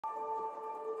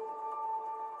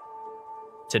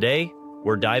Today,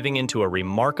 we're diving into a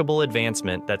remarkable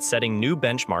advancement that's setting new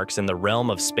benchmarks in the realm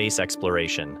of space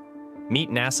exploration. Meet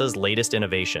NASA's latest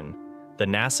innovation, the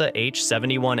NASA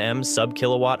H-71M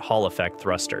sub-kilowatt Hall effect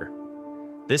thruster.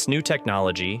 This new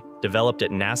technology, developed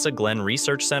at NASA Glenn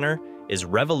Research Center, is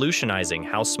revolutionizing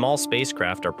how small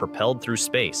spacecraft are propelled through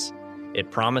space.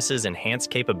 It promises enhanced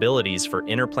capabilities for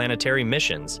interplanetary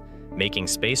missions, making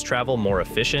space travel more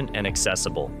efficient and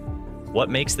accessible. What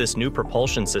makes this new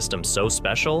propulsion system so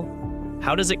special?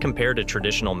 How does it compare to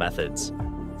traditional methods?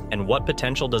 And what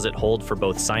potential does it hold for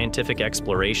both scientific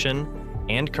exploration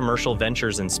and commercial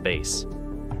ventures in space?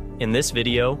 In this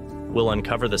video, we'll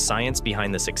uncover the science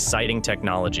behind this exciting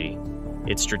technology,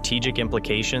 its strategic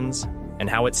implications, and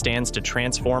how it stands to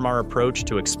transform our approach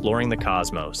to exploring the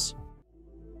cosmos.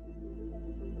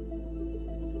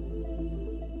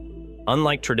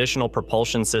 Unlike traditional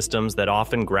propulsion systems that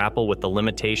often grapple with the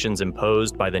limitations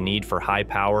imposed by the need for high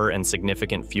power and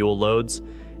significant fuel loads,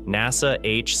 NASA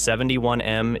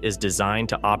H-71M is designed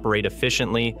to operate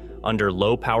efficiently under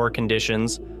low power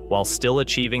conditions while still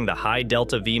achieving the high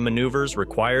delta-V maneuvers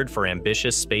required for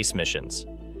ambitious space missions.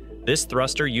 This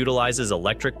thruster utilizes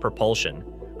electric propulsion,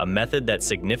 a method that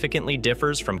significantly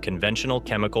differs from conventional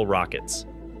chemical rockets.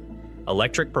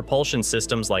 Electric propulsion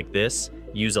systems like this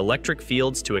use electric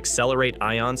fields to accelerate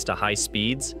ions to high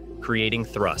speeds, creating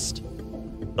thrust.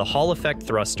 The Hall effect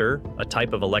thruster, a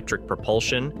type of electric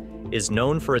propulsion, is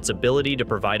known for its ability to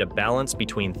provide a balance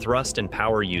between thrust and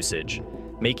power usage,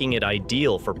 making it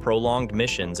ideal for prolonged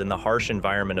missions in the harsh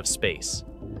environment of space.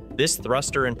 This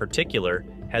thruster in particular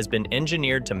has been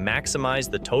engineered to maximize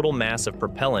the total mass of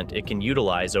propellant it can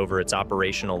utilize over its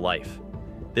operational life.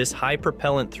 This high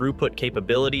propellant throughput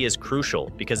capability is crucial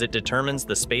because it determines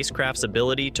the spacecraft's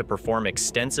ability to perform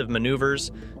extensive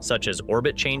maneuvers such as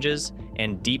orbit changes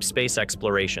and deep space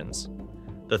explorations.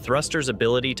 The thruster's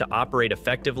ability to operate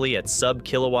effectively at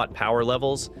sub-kilowatt power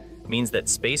levels means that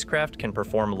spacecraft can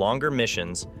perform longer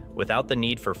missions without the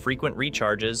need for frequent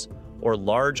recharges or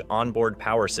large onboard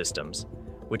power systems,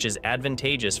 which is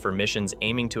advantageous for missions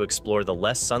aiming to explore the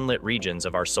less sunlit regions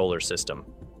of our solar system.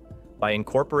 By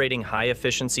incorporating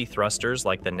high-efficiency thrusters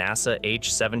like the NASA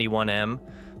H-71M,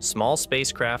 small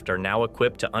spacecraft are now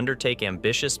equipped to undertake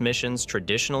ambitious missions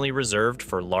traditionally reserved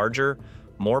for larger,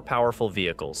 more powerful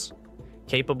vehicles.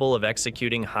 Capable of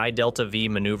executing high delta-V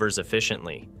maneuvers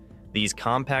efficiently, these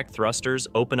compact thrusters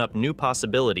open up new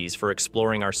possibilities for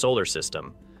exploring our solar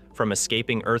system, from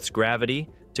escaping Earth's gravity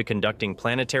to conducting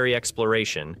planetary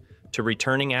exploration to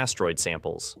returning asteroid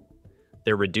samples.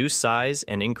 Their reduced size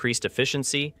and increased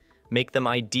efficiency make them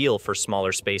ideal for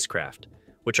smaller spacecraft,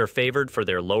 which are favored for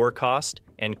their lower cost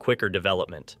and quicker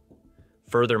development.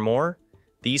 Furthermore,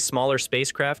 these smaller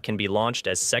spacecraft can be launched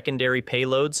as secondary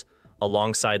payloads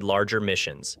alongside larger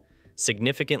missions,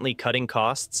 significantly cutting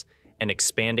costs and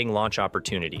expanding launch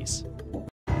opportunities.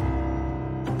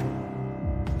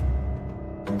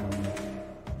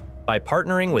 By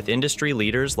partnering with industry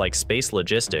leaders like Space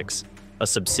Logistics, a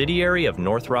subsidiary of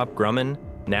Northrop Grumman,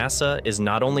 NASA is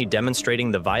not only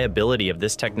demonstrating the viability of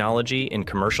this technology in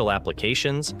commercial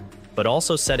applications, but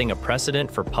also setting a precedent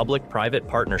for public-private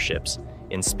partnerships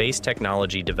in space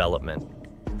technology development.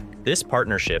 This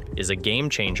partnership is a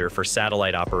game-changer for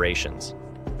satellite operations.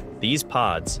 These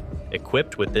pods,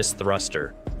 equipped with this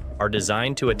thruster, are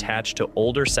designed to attach to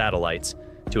older satellites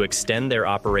to extend their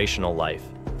operational life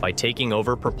by taking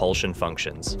over propulsion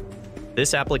functions.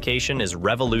 This application is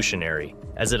revolutionary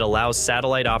as it allows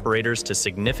satellite operators to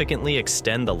significantly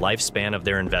extend the lifespan of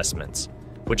their investments,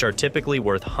 which are typically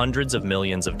worth hundreds of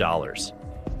millions of dollars.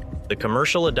 The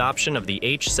commercial adoption of the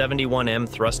H-71M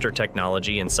thruster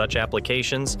technology in such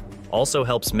applications also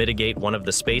helps mitigate one of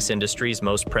the space industry's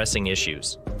most pressing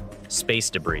issues: space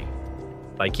debris.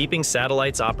 By keeping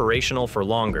satellites operational for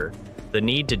longer, the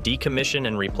need to decommission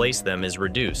and replace them is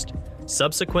reduced,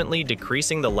 subsequently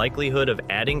decreasing the likelihood of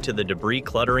adding to the debris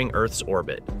cluttering Earth's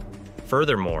orbit.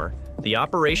 Furthermore, the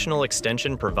operational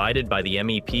extension provided by the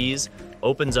MEPs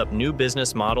opens up new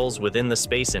business models within the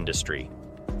space industry.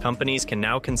 Companies can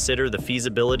now consider the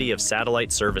feasibility of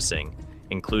satellite servicing,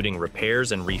 including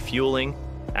repairs and refueling,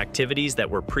 activities that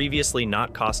were previously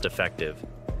not cost-effective.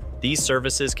 These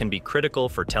services can be critical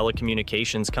for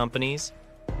telecommunications companies,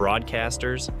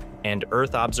 broadcasters, and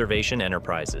Earth observation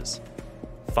enterprises.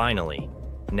 Finally,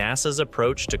 NASA's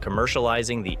approach to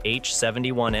commercializing the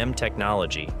H-71M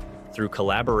technology through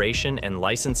collaboration and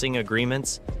licensing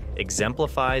agreements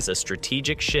exemplifies a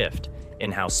strategic shift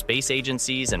in how space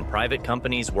agencies and private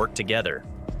companies work together.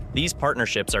 These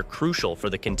partnerships are crucial for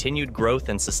the continued growth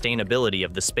and sustainability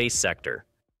of the space sector.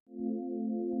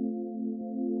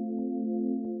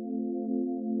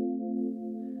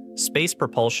 Space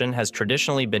propulsion has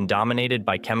traditionally been dominated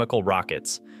by chemical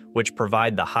rockets, which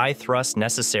provide the high thrust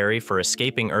necessary for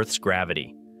escaping Earth's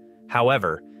gravity.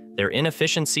 However, their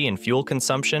inefficiency in fuel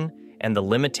consumption and the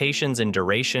limitations in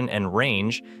duration and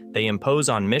range they impose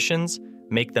on missions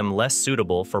make them less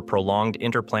suitable for prolonged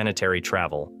interplanetary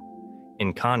travel.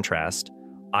 In contrast,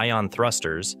 ion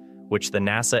thrusters, which the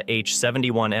NASA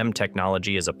H-71M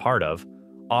technology is a part of,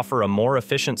 offer a more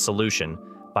efficient solution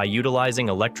by utilizing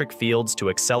electric fields to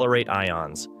accelerate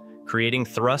ions, creating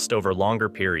thrust over longer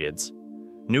periods.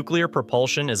 Nuclear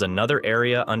propulsion is another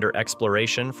area under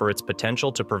exploration for its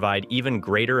potential to provide even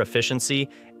greater efficiency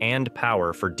and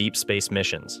power for deep space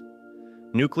missions.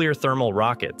 Nuclear thermal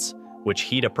rockets, which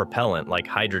heat a propellant like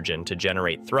hydrogen to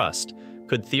generate thrust,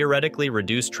 could theoretically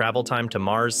reduce travel time to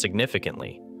Mars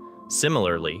significantly.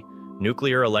 Similarly,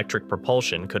 nuclear electric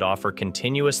propulsion could offer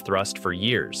continuous thrust for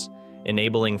years,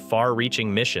 enabling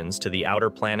far-reaching missions to the outer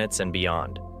planets and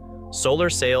beyond. Solar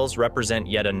sails represent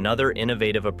yet another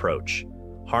innovative approach,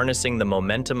 harnessing the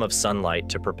momentum of sunlight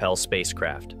to propel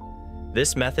spacecraft.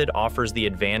 This method offers the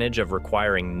advantage of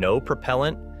requiring no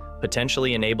propellant,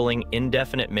 potentially enabling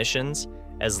indefinite missions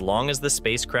as long as the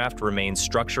spacecraft remains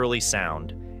structurally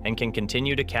sound and can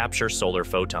continue to capture solar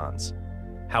photons.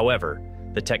 However,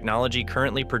 the technology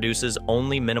currently produces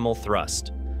only minimal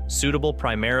thrust, suitable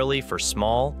primarily for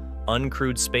small,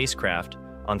 uncrewed spacecraft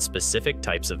on specific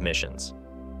types of missions.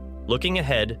 Looking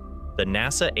ahead, the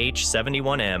NASA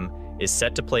H-71M is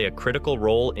set to play a critical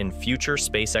role in future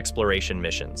space exploration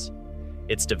missions.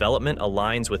 Its development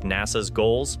aligns with NASA's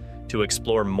goals to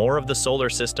explore more of the solar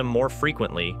system more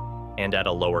frequently and at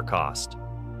a lower cost.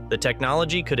 The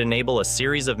technology could enable a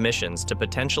series of missions to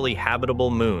potentially habitable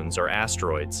moons or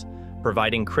asteroids,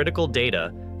 providing critical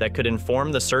data that could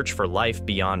inform the search for life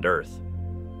beyond Earth.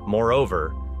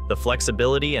 Moreover, the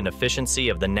flexibility and efficiency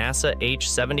of the NASA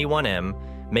H-71M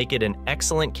make it an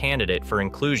excellent candidate for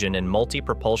inclusion in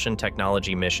multi-propulsion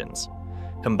technology missions.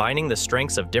 Combining the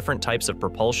strengths of different types of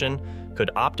propulsion could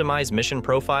optimize mission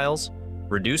profiles,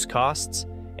 reduce costs,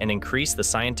 and increase the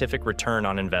scientific return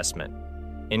on investment.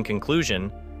 In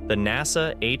conclusion, the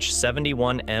NASA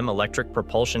H-71M electric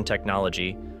propulsion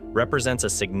technology represents a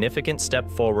significant step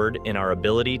forward in our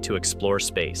ability to explore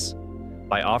space.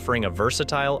 By offering a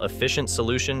versatile, efficient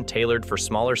solution tailored for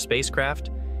smaller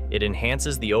spacecraft, it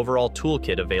enhances the overall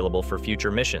toolkit available for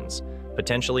future missions,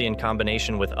 potentially in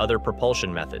combination with other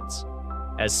propulsion methods.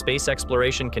 As space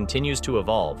exploration continues to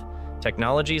evolve,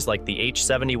 technologies like the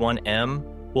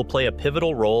H-71M will play a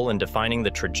pivotal role in defining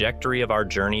the trajectory of our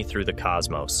journey through the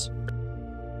cosmos.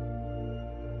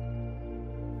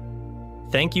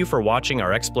 Thank you for watching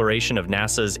our exploration of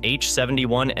NASA's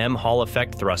H-71M Hall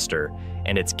effect thruster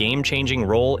and its game-changing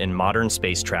role in modern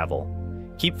space travel.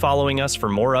 Keep following us for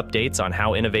more updates on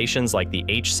how innovations like the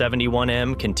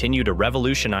H-71M continue to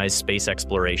revolutionize space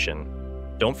exploration.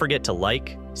 Don't forget to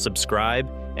like, subscribe,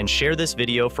 and share this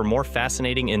video for more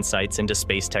fascinating insights into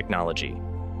space technology.